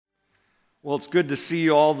Well, it's good to see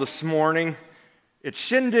you all this morning. It's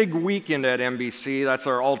Shindig weekend at MBC. That's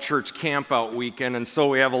our all-church camp-out weekend, and so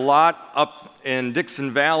we have a lot up in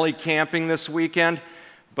Dixon Valley camping this weekend.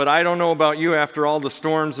 But I don't know about you, after all the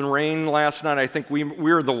storms and rain last night, I think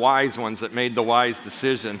we're the wise ones that made the wise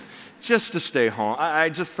decision just to stay home. I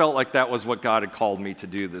just felt like that was what God had called me to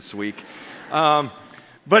do this week.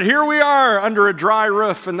 But here we are under a dry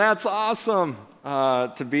roof, and that's awesome.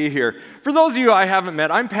 To be here. For those of you I haven't met,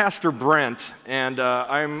 I'm Pastor Brent, and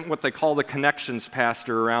I'm what they call the connections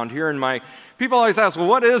pastor around here. And people always ask, well,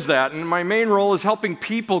 what is that? And my main role is helping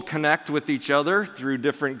people connect with each other through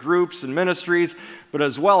different groups and ministries, but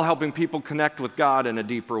as well helping people connect with God in a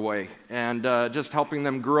deeper way, and just helping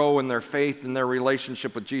them grow in their faith and their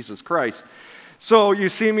relationship with Jesus Christ. So you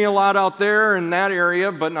see me a lot out there in that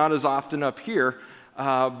area, but not as often up here.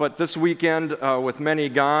 But this weekend, with many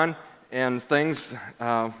gone, and things,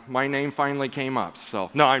 my name finally came up.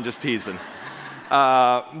 So, no, I'm just teasing.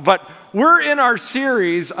 But we're in our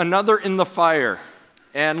series, Another in the Fire,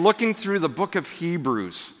 and looking through the book of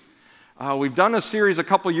Hebrews. We've done a series a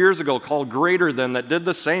couple years ago called Greater Than that did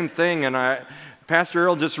the same thing, and Pastor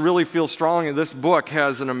Errol just really feels strongly that this book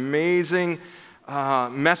has an amazing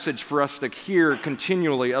message for us to hear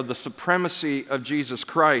continually of the supremacy of Jesus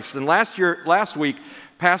Christ. And last week,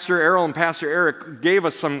 Pastor Errol and Pastor Eric gave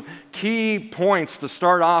us some key points to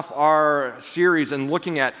start off our series and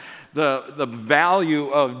looking at the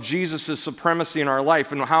value of Jesus' supremacy in our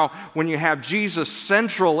life, and how when you have Jesus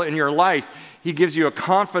central in your life, he gives you a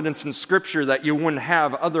confidence in Scripture that you wouldn't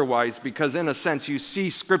have otherwise, because in a sense you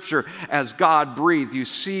see Scripture as God-breathed. You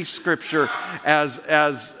see Scripture as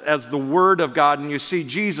the Word of God, and you see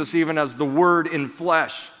Jesus even as the Word in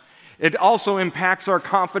flesh. It also impacts our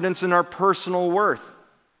confidence in our personal worth.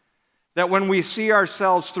 That when we see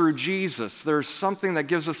ourselves through Jesus, there's something that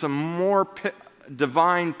gives us a more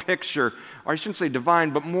divine picture, or I shouldn't say divine,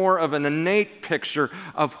 but more of an innate picture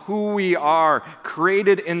of who we are,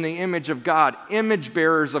 created in the image of God, image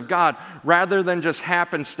bearers of God, rather than just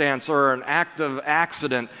happenstance or an act of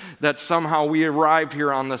accident that somehow we arrived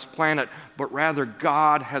here on this planet, but rather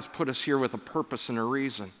God has put us here with a purpose and a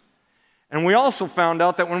reason. And we also found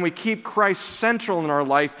out that when we keep Christ central in our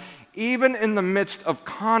life, even in the midst of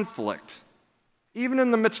conflict, even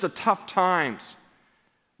in the midst of tough times,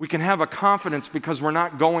 we can have a confidence because we're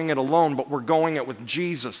not going it alone, but we're going it with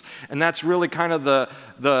Jesus. And that's really kind of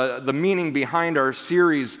the meaning behind our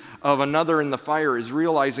series of Another in the Fire, is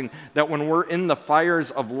realizing that when we're in the fires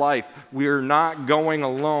of life, we're not going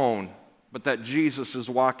alone, but that Jesus is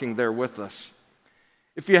walking there with us.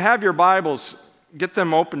 If you have your Bibles, get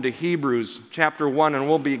them open to Hebrews chapter 1, and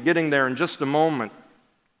we'll be getting there in just a moment.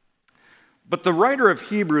 But the writer of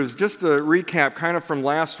Hebrews, just to recap kind of from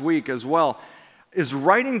last week as well, is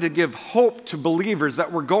writing to give hope to believers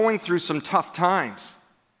that we're going through some tough times,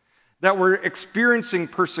 that we're experiencing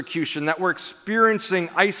persecution, that we're experiencing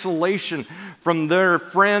isolation from their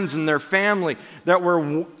friends and their family, that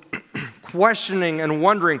we're questioning and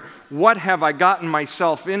wondering, what have I gotten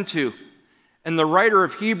myself into? And the writer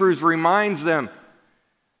of Hebrews reminds them,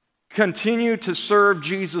 continue to serve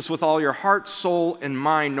Jesus with all your heart, soul, and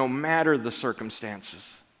mind, no matter the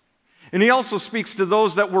circumstances. And he also speaks to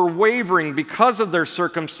those that were wavering because of their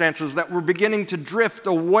circumstances, that were beginning to drift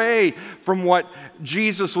away from what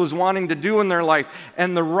Jesus was wanting to do in their life.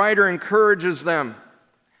 And the writer encourages them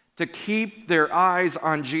to keep their eyes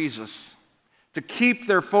on Jesus, to keep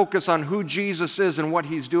their focus on who Jesus is and what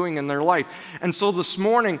he's doing in their life. And so this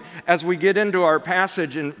morning, as we get into our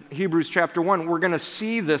passage in Hebrews chapter 1, we're going to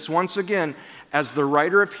see this once again as the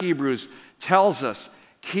writer of Hebrews tells us,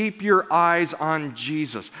 keep your eyes on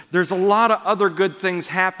Jesus. There's a lot of other good things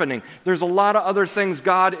happening. There's a lot of other things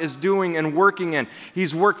God is doing and working in.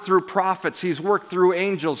 He's worked through prophets. He's worked through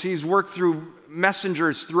angels. He's worked through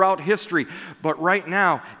messengers throughout history. But right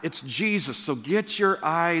now, it's Jesus. So get your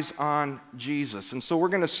eyes on Jesus. And so we're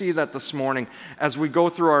going to see that this morning as we go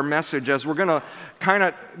through our message, as we're going to kind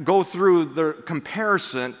of go through the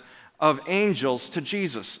comparison of angels to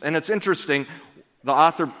Jesus. And it's interesting, the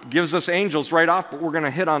author gives us angels right off, but we're going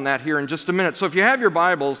to hit on that here in just a minute. So if you have your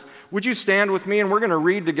Bibles, would you stand with me, and we're going to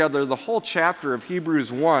read together the whole chapter of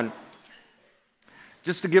Hebrews 1,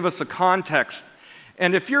 just to give us a context.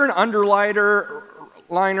 And if you're an underliner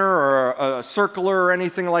or a circler or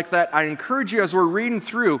anything like that, I encourage you, as we're reading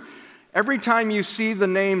through, every time you see the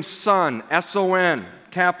name Son, S-O-N,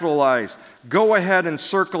 capitalized, go ahead and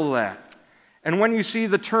circle that. And when you see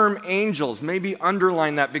the term angels, maybe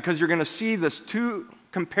underline that, because you're going to see this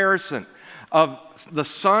comparison of the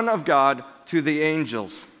Son of God to the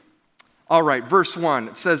angels. All right, verse 1,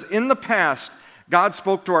 it says, in the past, God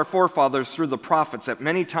spoke to our forefathers through the prophets at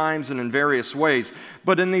many times and in various ways.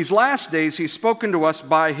 But in these last days, he's spoken to us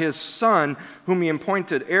by his Son, whom he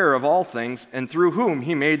appointed heir of all things, and through whom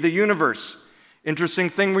he made the universe. Interesting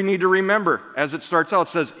thing we need to remember as it starts out. It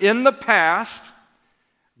says, in the past,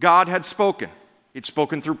 God had spoken. He'd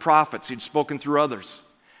spoken through prophets. He'd spoken through others.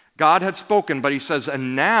 God had spoken, but he says,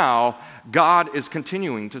 and now God is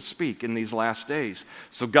continuing to speak in these last days.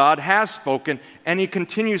 So God has spoken, and he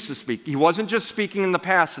continues to speak. He wasn't just speaking in the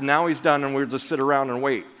past, and now he's done, and we'll just sit around and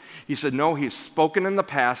wait. He said, no, he's spoken in the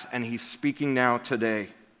past, and he's speaking now today.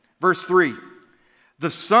 Verse 3,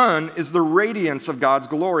 the Son is the radiance of God's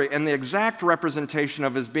glory and the exact representation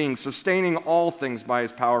of his being, sustaining all things by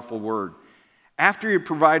his powerful word. After he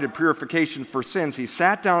provided purification for sins, he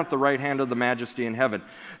sat down at the right hand of the Majesty in heaven.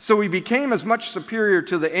 So he became as much superior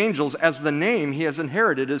to the angels as the name he has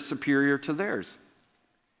inherited is superior to theirs.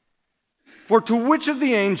 For to which of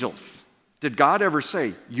the angels did God ever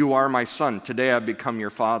say, you are my son, today I've become your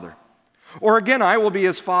father? Or again, I will be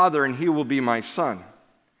his father and he will be my son.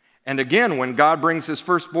 And again, when God brings his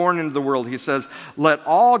firstborn into the world, he says, let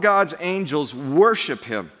all God's angels worship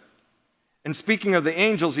him. And speaking of the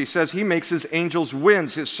angels, he says he makes his angels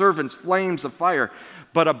winds, his servants flames of fire.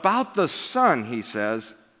 But about the Son, he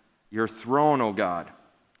says, your throne, O God,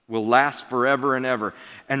 will last forever and ever,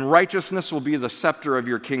 and righteousness will be the scepter of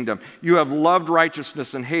your kingdom. You have loved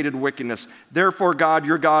righteousness and hated wickedness. Therefore, God,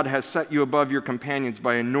 your God, has set you above your companions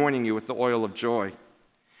by anointing you with the oil of joy.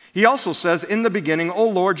 He also says, in the beginning, O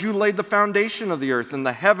Lord, you laid the foundation of the earth, and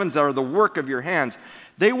the heavens are the work of your hands.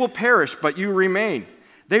 They will perish, but you remain.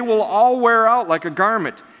 They will all wear out like a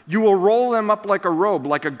garment. You will roll them up like a robe,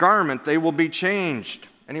 like a garment. They will be changed.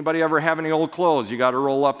 Anybody ever have any old clothes you got to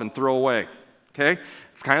roll up and throw away? Okay?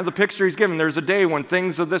 It's kind of the picture he's given. There's a day when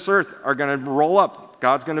things of this earth are going to roll up.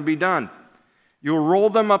 God's going to be done. You will roll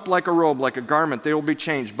them up like a robe, like a garment. They will be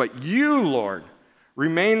changed. But you, Lord,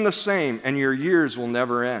 remain the same, and your years will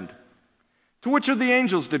never end. To which of the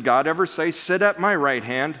angels did God ever say, sit at my right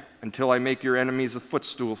hand until I make your enemies a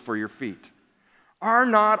footstool for your feet? Are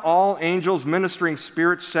not all angels ministering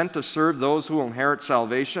spirits sent to serve those who will inherit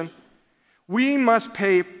salvation? We must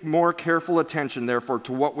pay more careful attention, therefore,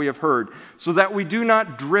 to what we have heard, so that we do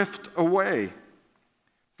not drift away.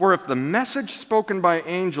 For if the message spoken by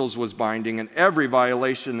angels was binding, and every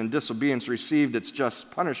violation and disobedience received its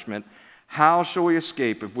just punishment, how shall we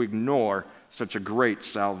escape if we ignore such a great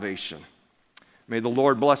salvation? May the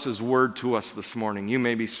Lord bless his word to us this morning. You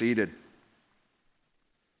may be seated.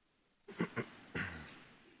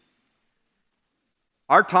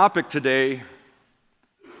 Our topic today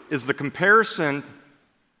is the comparison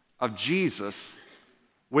of Jesus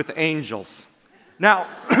with angels. Now,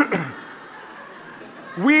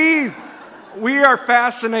 we are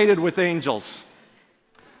fascinated with angels.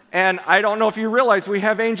 And I don't know if you realize we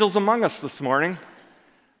have angels among us this morning.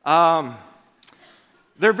 They're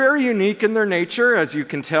very unique in their nature, as you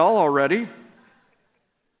can tell already.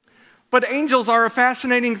 But angels are a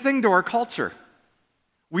fascinating thing to our culture.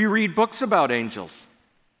 We read books about angels.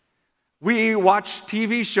 We watch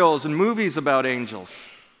TV shows and movies about angels.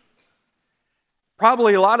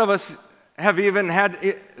 Probably a lot of us have even had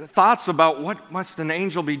thoughts about what must an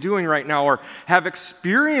angel be doing right now, or have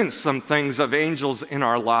experienced some things of angels in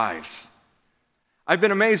our lives. I've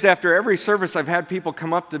been amazed after every service. I've had people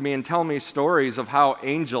come up to me and tell me stories of how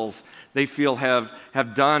angels they feel have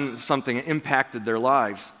done something, impacted their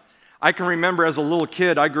lives. I can remember as a little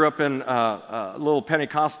kid, I grew up in a little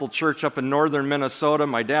Pentecostal church up in northern Minnesota.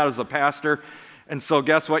 My dad was a pastor, and so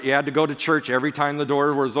guess what? You had to go to church every time the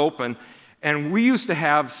door was open. And we used to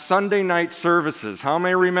have Sunday night services. How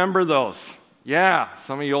many remember those? Yeah,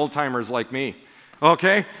 some of you old-timers like me.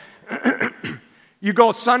 Okay? You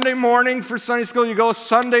go Sunday morning for Sunday school, you go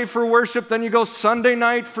Sunday for worship, then you go Sunday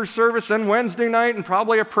night for service, and Wednesday night, and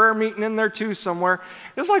probably a prayer meeting in there too somewhere.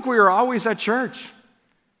 It's like we were always at church.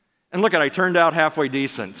 And look, I turned out halfway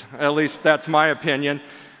decent. At least that's my opinion.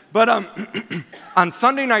 But on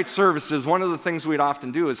Sunday night services, one of the things we'd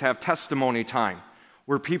often do is have testimony time,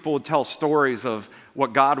 where people would tell stories of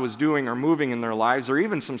what God was doing or moving in their lives, or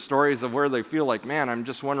even some stories of where they feel like, man, I'm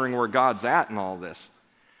just wondering where God's at in all this.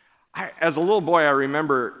 As a little boy, I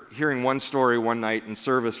remember hearing one story one night in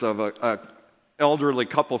service of a elderly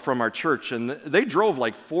couple from our church, and they drove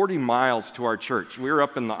like 40 miles to our church. We were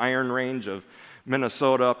up in the Iron Range of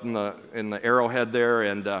Minnesota, up in the Arrowhead there,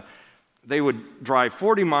 and they would drive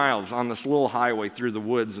 40 miles on this little highway through the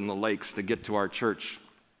woods and the lakes to get to our church.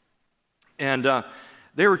 And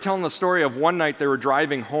they were telling the story of one night they were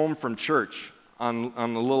driving home from church on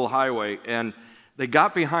the little highway, and they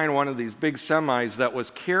got behind one of these big semis that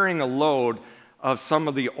was carrying a load of some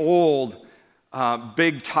of the old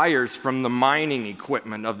big tires from the mining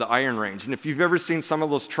equipment of the Iron Range. And if you've ever seen some of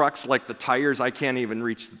those trucks, like the tires, I can't even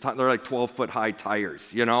reach they're like 12-foot high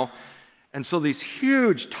tires, you know? And so these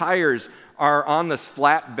huge tires are on this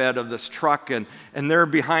flatbed of this truck, and they're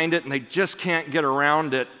behind it, and they just can't get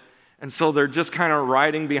around it. And so they're just kind of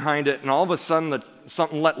riding behind it, and all of a sudden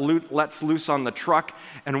something lets loose on the truck,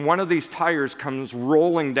 and one of these tires comes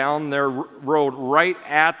rolling down their road right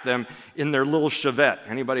at them in their little Chevette.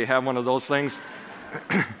 Anybody have one of those things?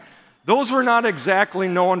 Those were not exactly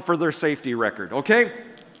known for their safety record, okay?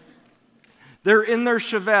 They're in their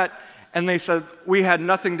Chevette, and they said, we had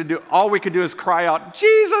nothing to do. All we could do is cry out,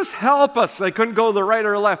 Jesus, help us. They couldn't go to the right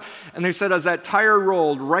or left. And they said as that tire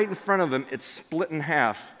rolled right in front of them, it split in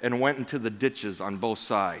half and went into the ditches on both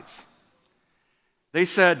sides. They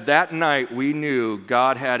said that night we knew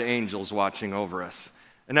God had angels watching over us.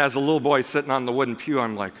 And as a little boy sitting on the wooden pew,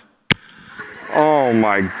 I'm like, oh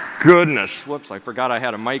my goodness. Whoops, I forgot I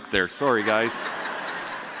had a mic there. Sorry, guys.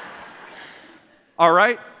 All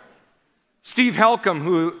right. Steve Helcom,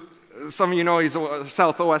 who some of you know, he's a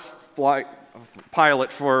Southwest flight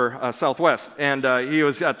pilot for Southwest. And he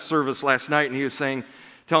was at service last night, and he was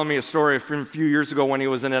telling me a story from a few years ago when he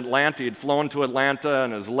was in Atlanta. He'd flown to Atlanta,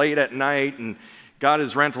 and it was late at night, and got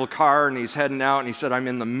his rental car, and he's heading out, and he said, I'm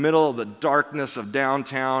in the middle of the darkness of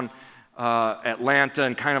downtown Atlanta,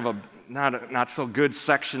 and kind of a not so good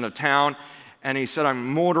section of town. And he said,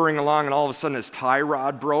 I'm motoring along, and all of a sudden his tie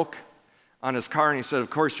rod broke on his car, and he said, of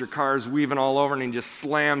course, your car is weaving all over, and he just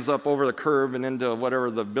slams up over the curb and into whatever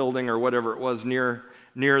the building or whatever it was near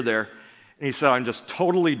there. And he said, I'm just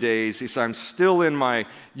totally dazed. He said, I'm still in my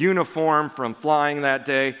uniform from flying that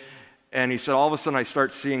day. And he said, all of a sudden I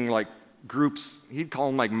start seeing like groups, he'd call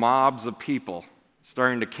them like mobs of people,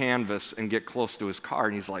 starting to canvass and get close to his car.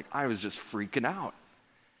 And he's like, I was just freaking out.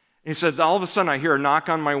 And he said, all of a sudden I hear a knock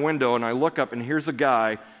on my window, and I look up, and here's a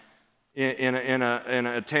guy in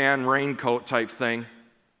a tan raincoat type thing.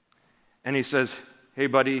 And he says, hey,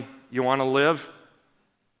 buddy, you want to live?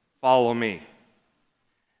 Follow me.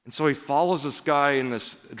 And so he follows this guy in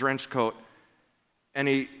this trench coat, and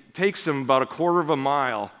he takes him about a quarter of a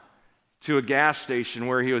mile to a gas station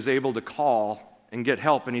where he was able to call and get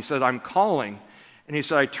help. And he said, I'm calling. And he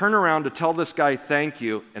said, I turn around to tell this guy thank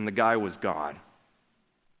you, and the guy was gone.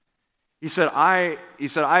 He said, I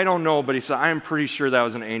don't know, but he said, I am pretty sure that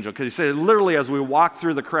was an angel. Because he said, literally, as we walked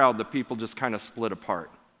through the crowd, the people just kind of split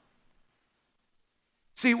apart.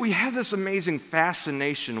 See, we have this amazing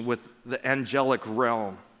fascination with the angelic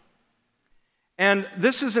realm. And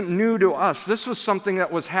this isn't new to us. This was something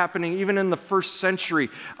that was happening even in the first century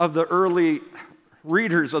of the early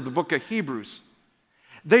readers of the book of Hebrews.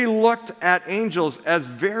 They looked at angels as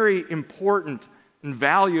very important and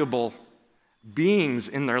valuable beings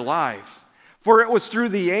in their lives. For it was through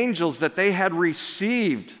the angels that they had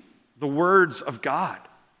received the words of God.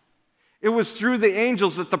 It was through the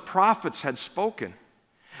angels that the prophets had spoken.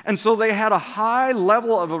 And so they had a high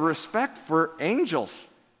level of a respect for angels.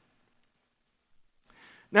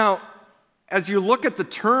 Now, as you look at the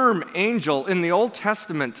term angel in the Old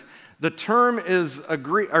Testament, the term is a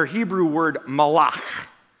Hebrew word malach.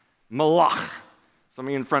 Malach. Some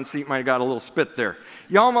of you in the front seat might have got a little spit there.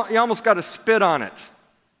 You almost got a spit on it.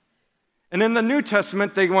 And in the New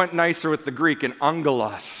Testament, they went nicer with the Greek and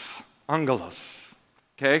angelos. Angelos.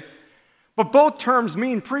 Okay? But both terms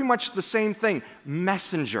mean pretty much the same thing.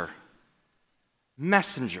 Messenger.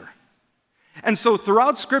 Messenger. And so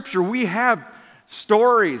throughout Scripture, we have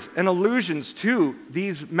stories and allusions to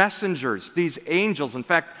these messengers, these angels. In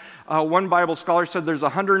fact, one Bible scholar said there's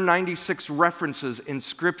 196 references in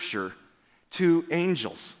Scripture to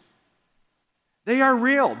angels. They are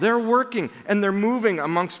real. They're working, and they're moving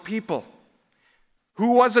amongst people.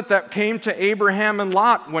 Who was it that came to Abraham and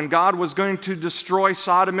Lot when God was going to destroy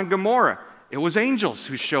Sodom and Gomorrah? It was angels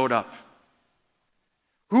who showed up.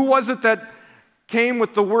 Who was it that came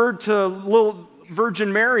with the word to little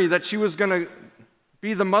Virgin Mary that she was going to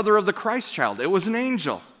be the mother of the Christ child? It was an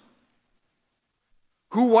angel.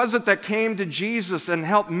 Who was it that came to Jesus and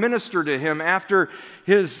helped minister to him after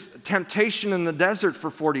his temptation in the desert for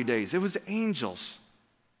 40 days? It was angels.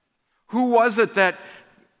 Who was it that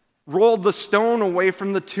rolled the stone away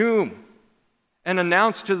from the tomb and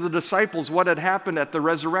announced to the disciples what had happened at the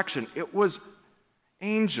resurrection? It was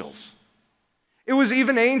angels. It was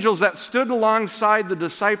even angels that stood alongside the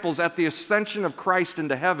disciples at the ascension of Christ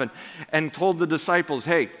into heaven and told the disciples,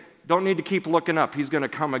 hey, don't need to keep looking up. He's going to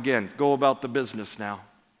come again. Go about the business now.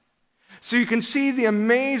 So you can see the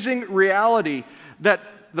amazing reality that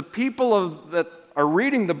the people that are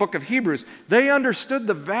reading the book of Hebrews, they understood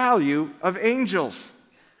the value of angels.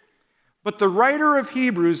 But the writer of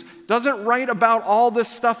Hebrews doesn't write about all this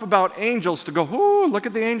stuff about angels to go, "Ooh, look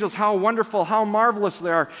at the angels, how wonderful, how marvelous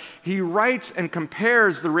they are." He writes and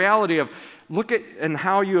compares the reality of, look at and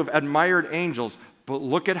how you have admired angels, but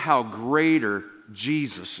look at how greater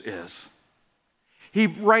Jesus is. He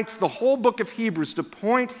writes the whole book of Hebrews to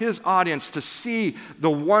point his audience to see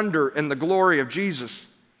the wonder and the glory of Jesus.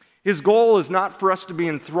 His goal is not for us to be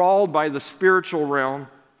enthralled by the spiritual realm,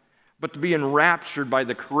 but to be enraptured by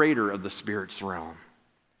the creator of the spirit's realm.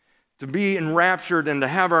 To be enraptured and to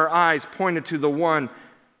have our eyes pointed to the one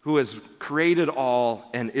who has created all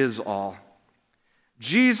and is all.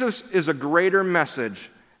 Jesus is a greater message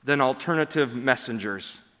than alternative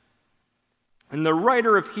messengers. And the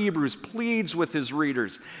writer of Hebrews pleads with his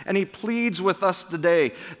readers, and he pleads with us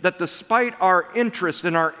today, that despite our interest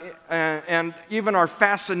and even our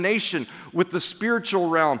fascination with the spiritual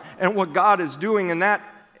realm and what God is doing in that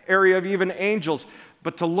area of even angels,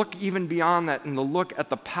 but to look even beyond that and to look at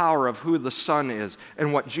the power of who the Son is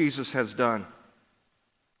and what Jesus has done.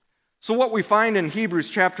 So what we find in Hebrews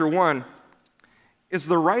chapter 1 is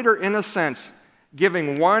the writer, in a sense,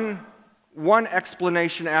 giving one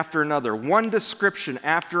explanation after another, one description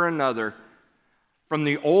after another from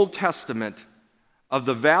the Old Testament of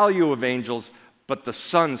the value of angels, but the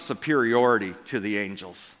Son's superiority to the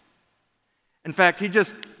angels. In fact, he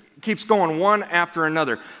just keeps going one after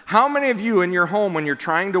another. How many of you in your home, when you're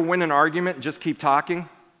trying to win an argument, just keep talking?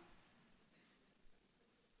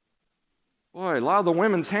 Boy, a lot of the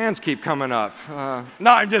women's hands keep coming up.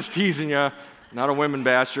 No, I'm just teasing you. Not a women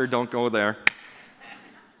basher, don't go there.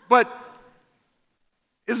 But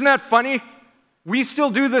isn't that funny? We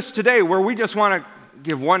still do this today where we just want to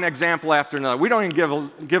give one example after another. We don't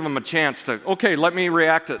even give them a chance to, okay, let me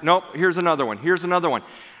react to it. Nope, here's another one. Here's another one.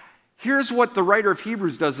 Here's what the writer of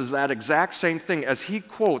Hebrews does, is that exact same thing as he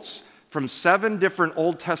quotes from 7 different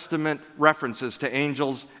Old Testament references to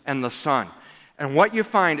angels and the Son. And what you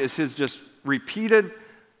find is his just repeated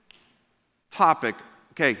topic.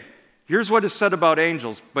 Okay, here's what is said about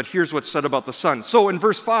angels, but here's what's said about the Son. So in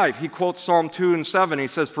verse 5, he quotes Psalm 2 and 7. He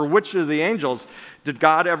says, "For which of the angels did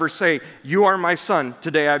God ever say, 'You are my Son,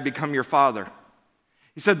 today I become your Father'?"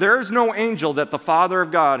 He said, there is no angel that the Father of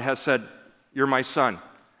God has said, "You're my Son."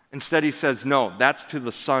 Instead, he says, no, that's to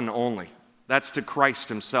the Son only. That's to Christ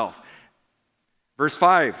himself. Verse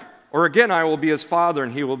 5, "Or again, I will be his father,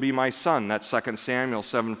 and he will be my son." That's 2 Samuel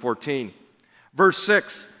 7:14. Verse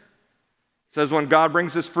 6 says, when God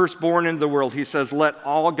brings his firstborn into the world, he says, "Let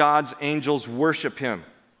all God's angels worship him,"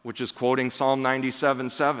 which is quoting Psalm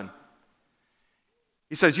 97:7.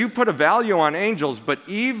 He says, you put a value on angels, but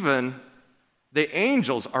even the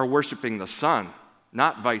angels are worshiping the Son,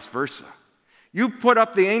 not vice versa. You put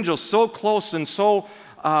up the angels so close and so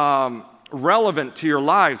relevant to your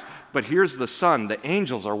lives, but here's the Son. The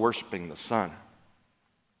angels are worshiping the Son.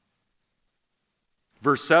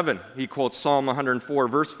 Verse 7, he quotes Psalm 104,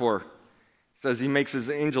 verse 4. It says, he makes his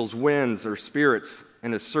angels winds or spirits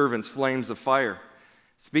and his servants flames of fire.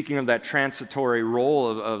 Speaking of that transitory role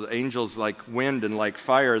of angels like wind and like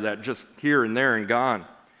fire that just here and there and gone.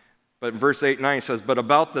 But in verse 8 and 9 he says, "But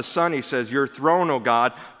about the Son," he says, "your throne, O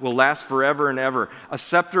God, will last forever and ever. A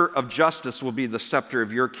scepter of justice will be the scepter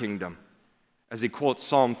of your kingdom." As he quotes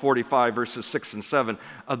Psalm 45, verses 6 and 7,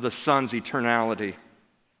 of the Son's eternality.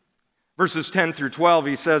 Verses 10 through 12,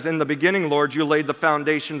 he says, "In the beginning, Lord, you laid the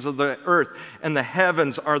foundations of the earth, and the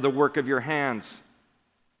heavens are the work of your hands.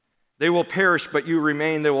 They will perish, but you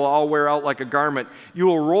remain. They will all wear out like a garment. You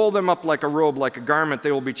will roll them up like a robe, like a garment.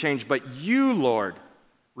 They will be changed. But you, Lord,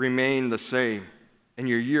 remain the same, and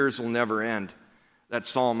your years will never end." That's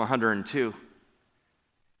Psalm 102.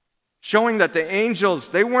 Showing that the angels,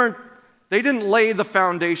 they didn't lay the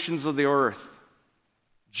foundations of the earth.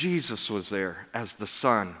 Jesus was there as the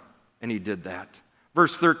Son, and he did that.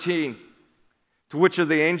 Verse 13, "To which of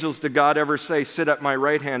the angels did God ever say, 'Sit at my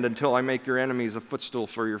right hand until I make your enemies a footstool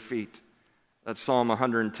for your feet'?" That's Psalm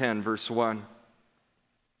 110, verse 1.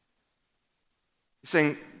 He's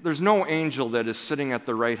saying there's no angel that is sitting at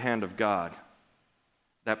the right hand of God,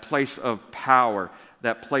 that place of power,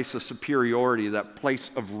 that place of superiority, that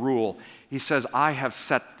place of rule. He says, I have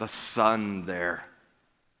set the Son there.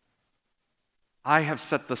 I have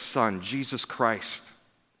set the Son, Jesus Christ.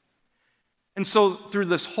 And so through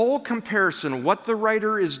this whole comparison, what the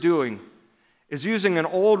writer is doing is using an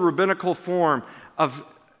old rabbinical form of,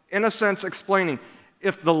 in a sense, explaining,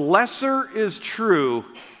 if the lesser is true,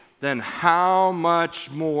 then how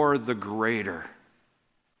much more the greater?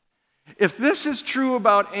 If this is true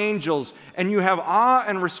about angels, and you have awe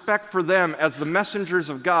and respect for them as the messengers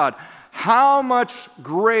of God, how much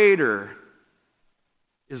greater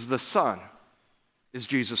is the Son? is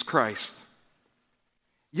Jesus Christ.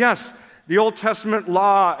 Yes, the Old Testament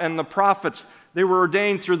law and the prophets, they were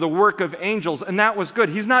ordained through the work of angels, and that was good.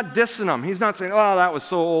 He's not dissing them. He's not saying, oh, that was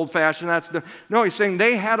so old-fashioned. No, he's saying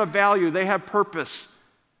they had a value, they had purpose.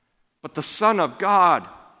 But the Son of God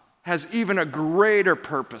has even a greater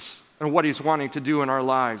purpose in what he's wanting to do in our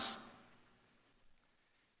lives.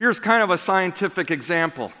 Here's kind of a scientific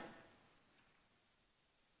example.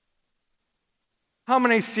 How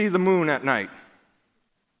many see the moon at night?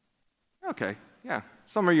 Okay, yeah.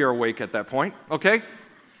 Some of you are awake at that point, okay?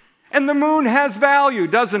 And the moon has value,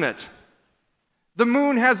 doesn't it? The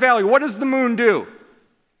moon has value. What does the moon do?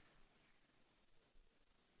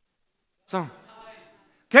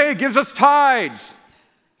 Okay, it gives us tides.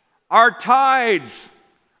 Our tides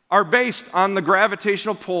are based on the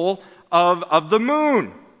gravitational pull of the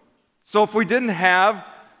moon. So if we didn't have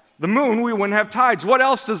the moon, we wouldn't have tides. What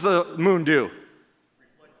else does the moon do?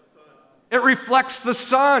 It reflects the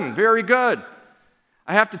sun. Very good.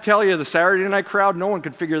 I have to tell you, the Saturday night crowd, no one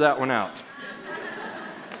could figure that one out.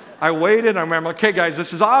 I waited. I'm like, okay, guys,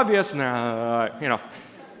 this is obvious.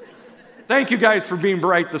 Thank you guys for being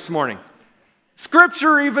bright this morning.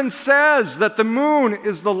 Scripture even says that the moon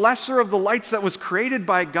is the lesser of the lights that was created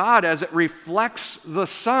by God as it reflects the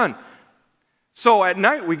sun. So at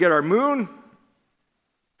night we get our moon,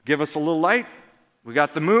 give us a little light. We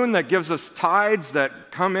got the moon that gives us tides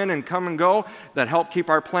that come in and come and go, that help keep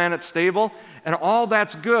our planet stable. And all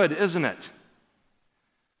that's good, isn't it?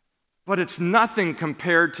 But it's nothing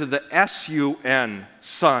compared to the sun,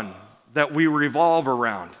 sun, that we revolve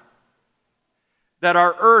around. That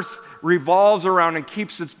our earth revolves around and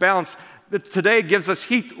keeps its balance. That today gives us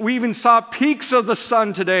heat. We even saw peaks of the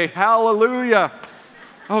sun today. Hallelujah.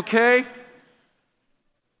 Okay?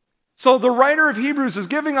 So the writer of Hebrews is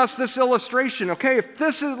giving us this illustration. Okay, if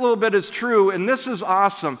this is a little bit is true and this is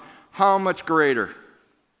awesome, how much greater?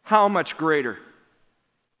 How much greater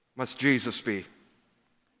must Jesus be?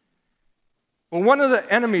 Well, one of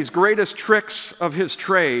the enemy's greatest tricks of his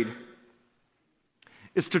trade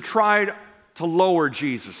is to try to lower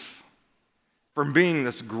Jesus from being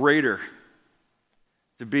this greater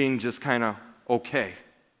to being just kind of okay.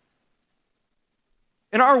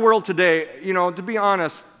 In our world today, to be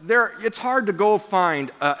honest, it's hard to go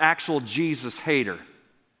find an actual Jesus hater.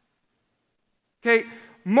 Okay,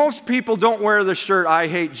 most people don't wear the shirt, I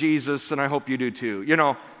hate Jesus, and I hope you do too.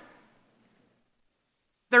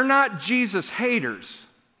 They're not Jesus haters.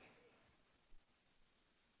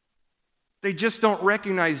 They just don't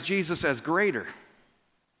recognize Jesus as greater.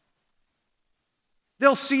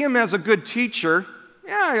 They'll see him as a good teacher.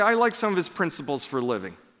 Yeah, I like some of his principles for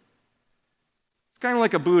living. Kind of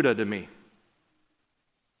like a Buddha to me.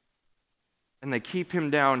 And they keep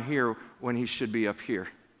him down here when he should be up here.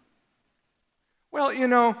 Well,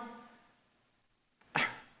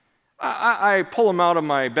 I pull him out of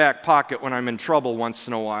my back pocket when I'm in trouble once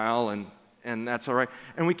in a while, and that's all right.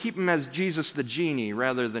 And we keep him as Jesus the genie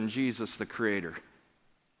rather than Jesus the creator.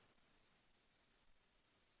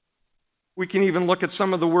 We can even look at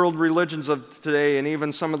some of the world religions of today and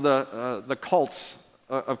even some of the cults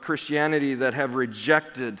of Christianity that have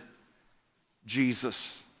rejected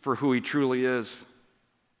Jesus for who he truly is.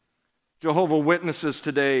 Jehovah's Witnesses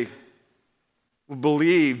today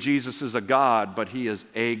believe Jesus is a God, but he is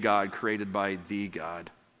a God created by the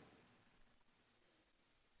God.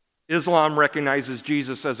 Islam recognizes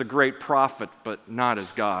Jesus as a great prophet, but not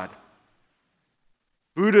as God.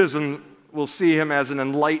 Buddhism will see him as an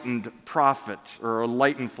enlightened prophet or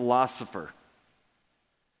enlightened philosopher,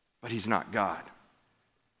 but he's not God.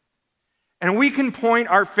 And we can point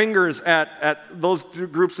our fingers at those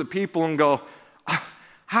groups of people and go,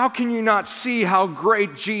 how can you not see how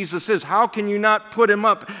great Jesus is? How can you not put him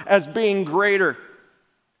up as being greater?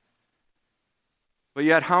 But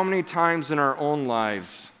yet, how many times in our own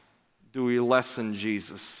lives do we lessen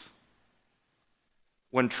Jesus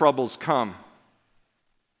when troubles come?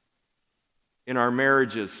 In our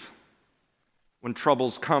marriages, when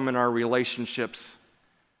troubles come in our relationships,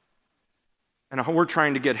 and we're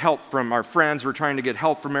trying to get help from our friends, we're trying to get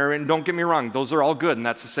help from everyone. And don't get me wrong, those are all good, and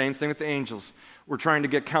that's the same thing with the angels. We're trying to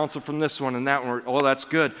get counsel from this one and that one. Oh, that's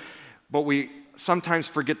good. But we sometimes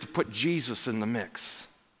forget to put Jesus in the mix.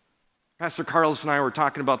 Pastor Carlos and I were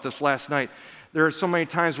talking about this last night. There are so many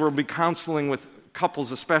times where we'll be counseling with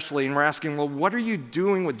couples especially, and we're asking, well, what are you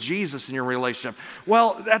doing with Jesus in your relationship?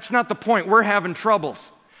 Well, that's not the point. We're having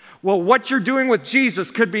troubles. Well, what you're doing with Jesus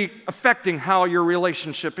could be affecting how your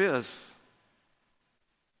relationship is.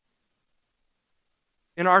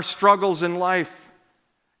 In our struggles in life,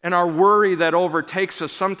 And our worry that overtakes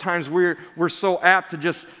us, sometimes we're so apt to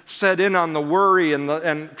just set in on the worry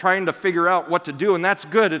and trying to figure out what to do. And that's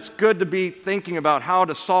good. It's good to be thinking about how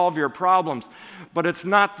to solve your problems. But it's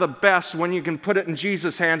not the best when you can put it in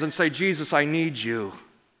Jesus' hands and say, Jesus, I need you.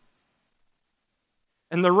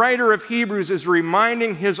 And the writer of Hebrews is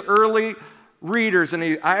reminding his early readers,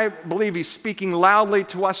 and I believe he's speaking loudly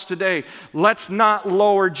to us today. Let's not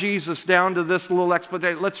lower Jesus down to this little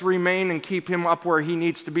explanation. Let's remain and keep him up where he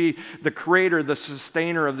needs to be, the creator, the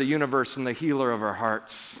sustainer of the universe, and the healer of our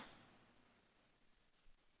hearts.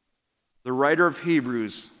 The writer of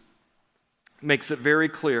Hebrews makes it very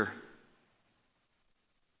clear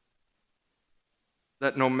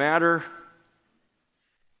that no matter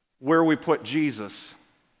where we put Jesus,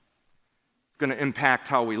 it's going to impact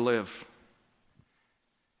how we live.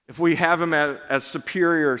 If we have him as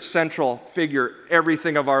superior, central figure,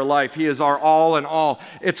 everything of our life, he is our all in all,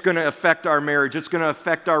 it's going to affect our marriage. It's going to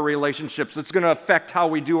affect our relationships. It's going to affect how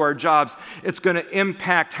we do our jobs. It's going to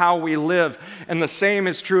impact how we live. And the same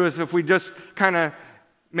is true as if we just kind of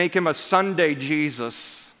make him a Sunday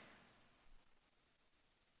Jesus.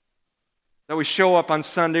 That we show up on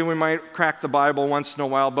Sunday, we might crack the Bible once in a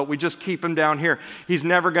while, but we just keep him down here. He's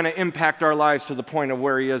never going to impact our lives to the point of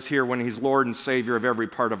where he is here when he's Lord and Savior of every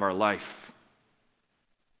part of our life.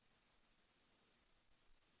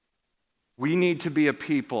 We need to be a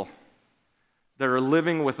people that are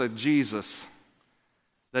living with a Jesus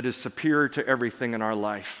that is superior to everything in our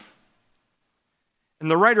life.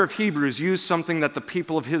 And the writer of Hebrews used something that the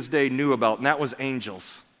people of his day knew about, and that was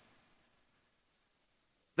angels.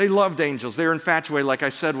 They loved angels. They were infatuated, like I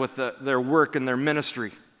said, with their work and their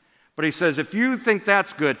ministry. But he says, if you think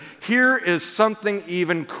that's good, here is something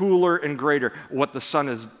even cooler and greater, what the Son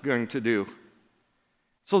is going to do.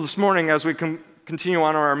 So this morning, as we continue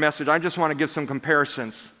on our message, I just want to give some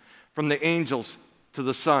comparisons from the angels to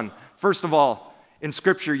the Son. First of all, in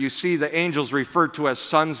Scripture, you see the angels referred to as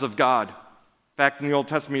sons of God. In fact, in the Old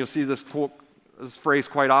Testament, you'll see this phrase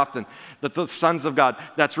quite often, that the sons of God,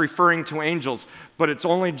 that's referring to angels, but it's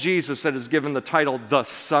only Jesus that is given the title, the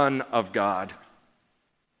Son of God.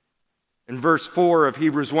 In verse 4 of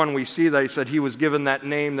Hebrews 1, we see that he said he was given that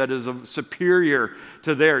name that is superior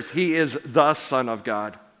to theirs. He is the Son of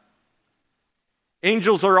God.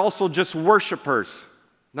 Angels are also just worshipers.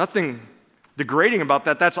 Nothing degrading about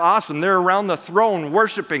that. That's awesome. They're around the throne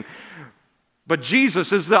worshiping. But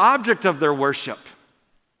Jesus is the object of their worship.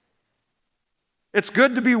 It's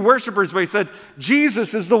good to be worshipers, but he said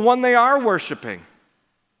Jesus is the one they are worshiping.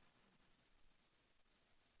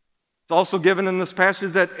 It's also given in this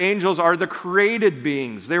passage that angels are the created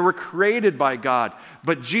beings. They were created by God,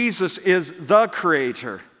 but Jesus is the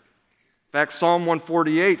creator. In fact, Psalm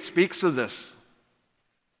 148 speaks of this.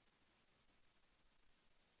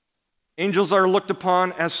 Angels are looked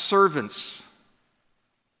upon as servants.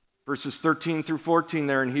 Verses 13 through 14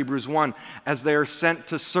 there in Hebrews 1, as they are sent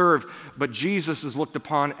to serve. But Jesus is looked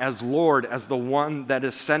upon as Lord, as the one that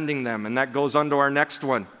is sending them. And that goes on to our next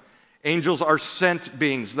one. Angels are sent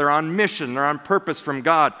beings. They're on mission. They're on purpose from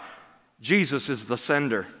God. Jesus is the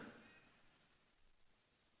sender.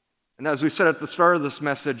 And as we said at the start of this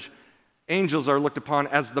message, angels are looked upon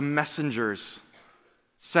as the messengers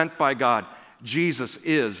sent by God. Jesus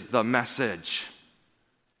is the message.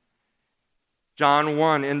 John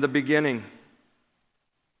 1, in the beginning,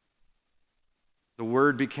 the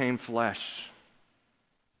Word became flesh,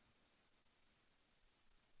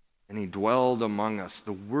 and he dwelled among us.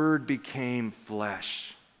 The Word became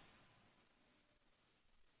flesh.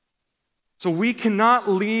 So we cannot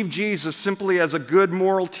leave Jesus simply as a good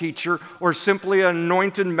moral teacher or simply an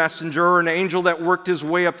anointed messenger or an angel that worked his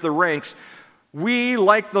way up the ranks. We,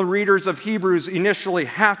 like the readers of Hebrews initially,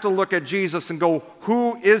 have to look at Jesus and go,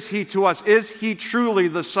 who is he to us? Is he truly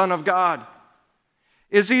the Son of God?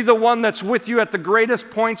 Is he the one that's with you at the greatest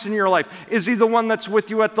points in your life? Is he the one that's with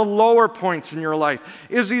you at the lower points in your life?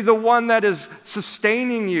 Is he the one that is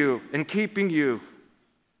sustaining you and keeping you?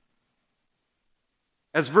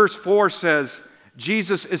 As verse 4 says,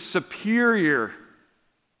 Jesus is superior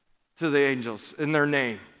to the angels in their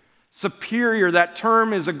name. Superior, that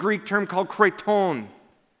term is a Greek term called kraton.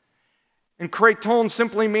 And kraton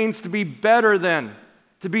simply means to be better than,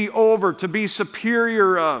 to be over, to be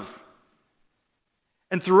superior of.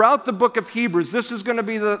 And throughout the book of Hebrews, this is going to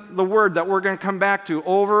be the word that we're going to come back to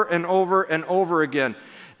over and over and over again.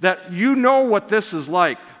 That you know what this is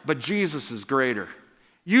like, but Jesus is greater.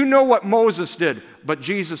 You know what Moses did, but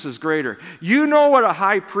Jesus is greater. You know what a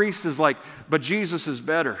high priest is like, but Jesus is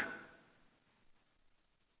better.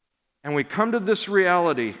 And we come to this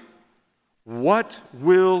reality, what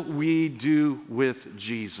will we do with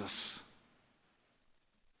Jesus?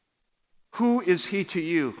 Who is he to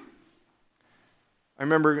you? I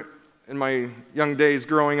remember in my young days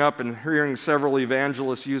growing up and hearing several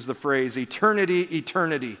evangelists use the phrase, eternity,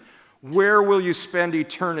 eternity. Where will you spend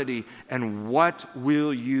eternity, and what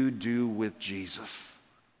will you do with Jesus?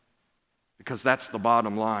 Because that's the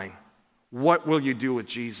bottom line. What will you do with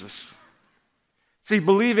Jesus? See,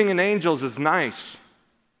 believing in angels is nice,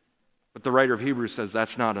 but the writer of Hebrews says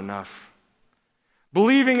that's not enough.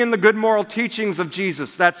 Believing in the good moral teachings of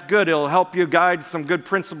Jesus, that's good. It'll help you guide some good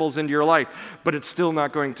principles into your life, but it's still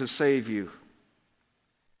not going to save you.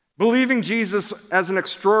 Believing Jesus as an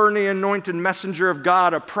extraordinary anointed messenger of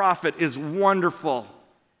God, a prophet, is wonderful,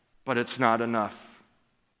 but it's not enough.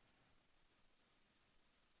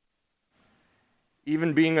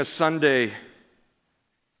 Even being a Sunday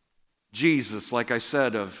Jesus, like I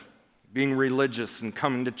said, of being religious and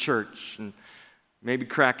coming to church and maybe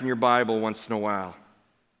cracking your Bible once in a while.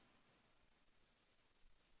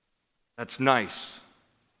 That's nice,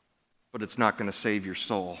 but it's not going to save your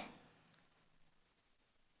soul.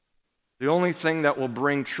 The only thing that will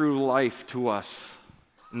bring true life to us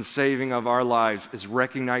in the saving of our lives is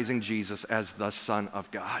recognizing Jesus as the Son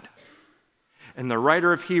of God. And the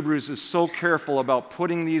writer of Hebrews is so careful about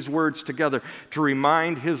putting these words together to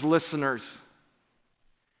remind his listeners.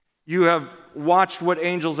 You have watched what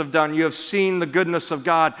angels have done. You have seen the goodness of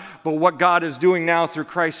God. But what God is doing now through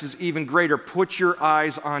Christ is even greater. Put your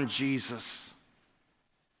eyes on Jesus.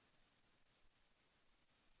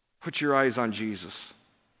 Put your eyes on Jesus.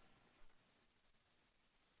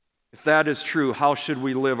 If that is true, how should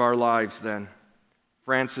we live our lives then?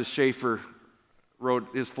 Francis Schaeffer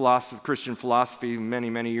wrote his Christian philosophy many,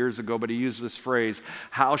 many years ago, but he used this phrase,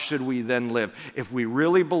 how should we then live? If we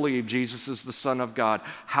really believe Jesus is the Son of God,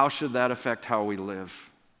 how should that affect how we live?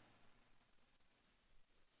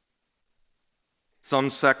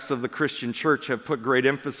 Some sects of the Christian church have put great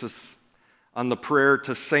emphasis on the prayer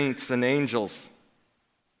to saints and angels.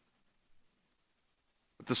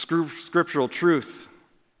 But the scriptural truth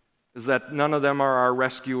is that none of them are our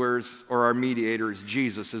rescuers or our mediators.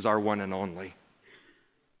 Jesus is our one and only.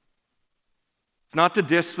 It's not to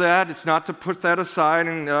diss that. It's not to put that aside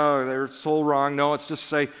and, they're so wrong. No, it's just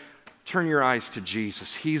say, turn your eyes to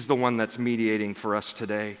Jesus. He's the one that's mediating for us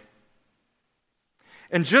today.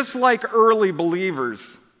 And just like early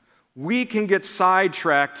believers, we can get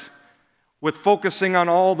sidetracked with focusing on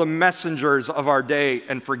all the messengers of our day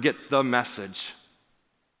and forget the message.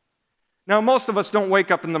 Now, most of us don't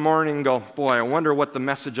wake up in the morning and go, boy, I wonder what the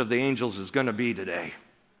message of the angels is going to be today.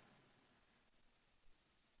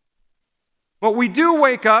 But we do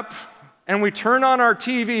wake up and we turn on our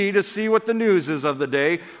TV to see what the news is of the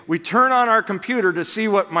day. We turn on our computer to see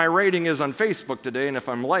what my rating is on Facebook today and if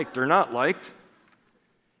I'm liked or not liked.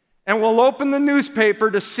 And we'll open the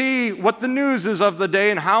newspaper to see what the news is of the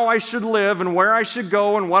day and how I should live and where I should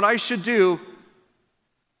go and what I should do.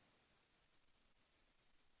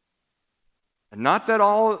 And not that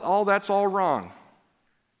all that's all wrong.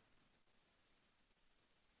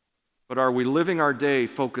 But are we living our day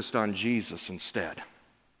focused on Jesus instead?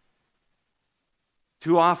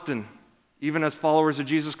 Too often, even as followers of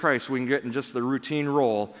Jesus Christ, we can get in just the routine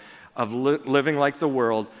role of living like the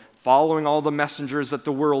world, following all the messengers that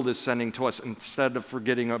the world is sending to us instead of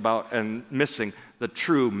forgetting about and missing the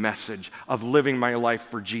true message of living my life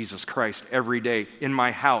for Jesus Christ every day, in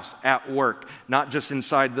my house, at work, not just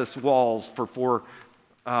inside this walls for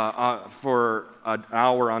an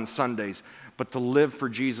hour on Sundays, but to live for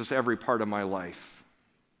Jesus every part of my life.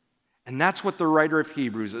 And that's what the writer of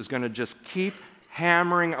Hebrews is going to just keep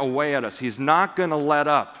hammering away at us. He's not going to let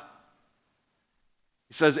up.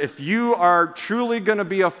 He says, if you are truly going to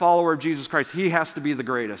be a follower of Jesus Christ, he has to be the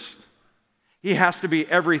greatest. He has to be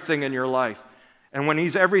everything in your life. And when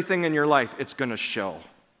he's everything in your life, it's going to show.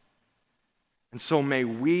 And so may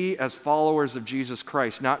we, as followers of Jesus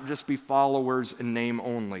Christ, not just be followers in name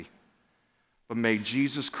only, but may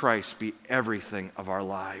Jesus Christ be everything of our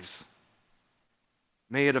lives.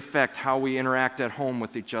 May it affect how we interact at home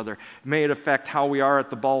with each other. May it affect how we are at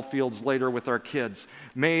the ball fields later with our kids.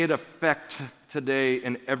 May it affect today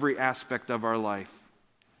in every aspect of our life.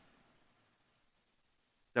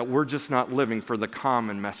 That we're just not living for the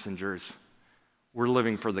common messengers. We're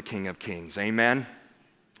living for the King of Kings. Amen?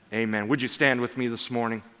 Amen. Would you stand with me this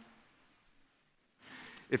morning?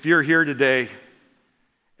 If you're here today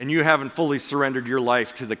and you haven't fully surrendered your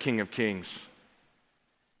life to the King of Kings,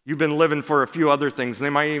 you've been living for a few other things, and they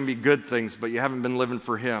might even be good things, but you haven't been living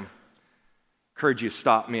for him. I encourage you to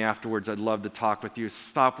stop me afterwards. I'd love to talk with you.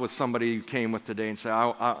 Stop with somebody you came with today and say,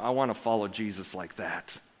 I want to follow Jesus like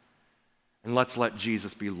that. And let's let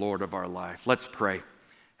Jesus be Lord of our life. Let's pray.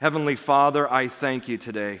 Heavenly Father, I thank you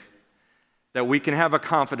today. that we can have a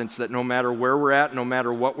confidence that no matter where we're at, no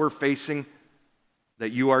matter what we're facing, that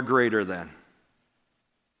you are greater than.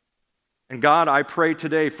 And God, I pray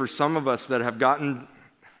today for some of us that have gotten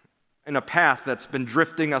in a path that's been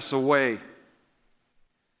drifting us away.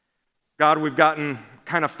 God, we've gotten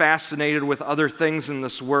kind of fascinated with other things in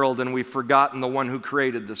this world, and we've forgotten the one who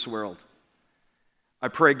created this world. I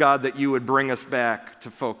pray, God, that you would bring us back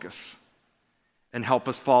to focus and help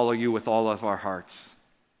us follow you with all of our hearts.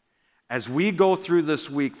 As we go through this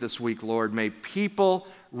week, Lord, may people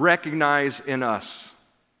recognize in us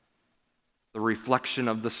the reflection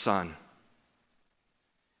of the Son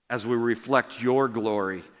as we reflect your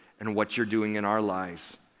glory and what you're doing in our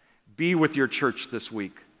lives. Be with your church this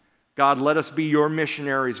week. God, let us be your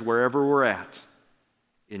missionaries wherever we're at.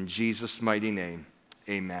 In Jesus' mighty name,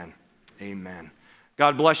 amen. Amen.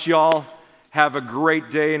 God bless you all. Have a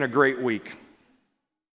great day and a great week.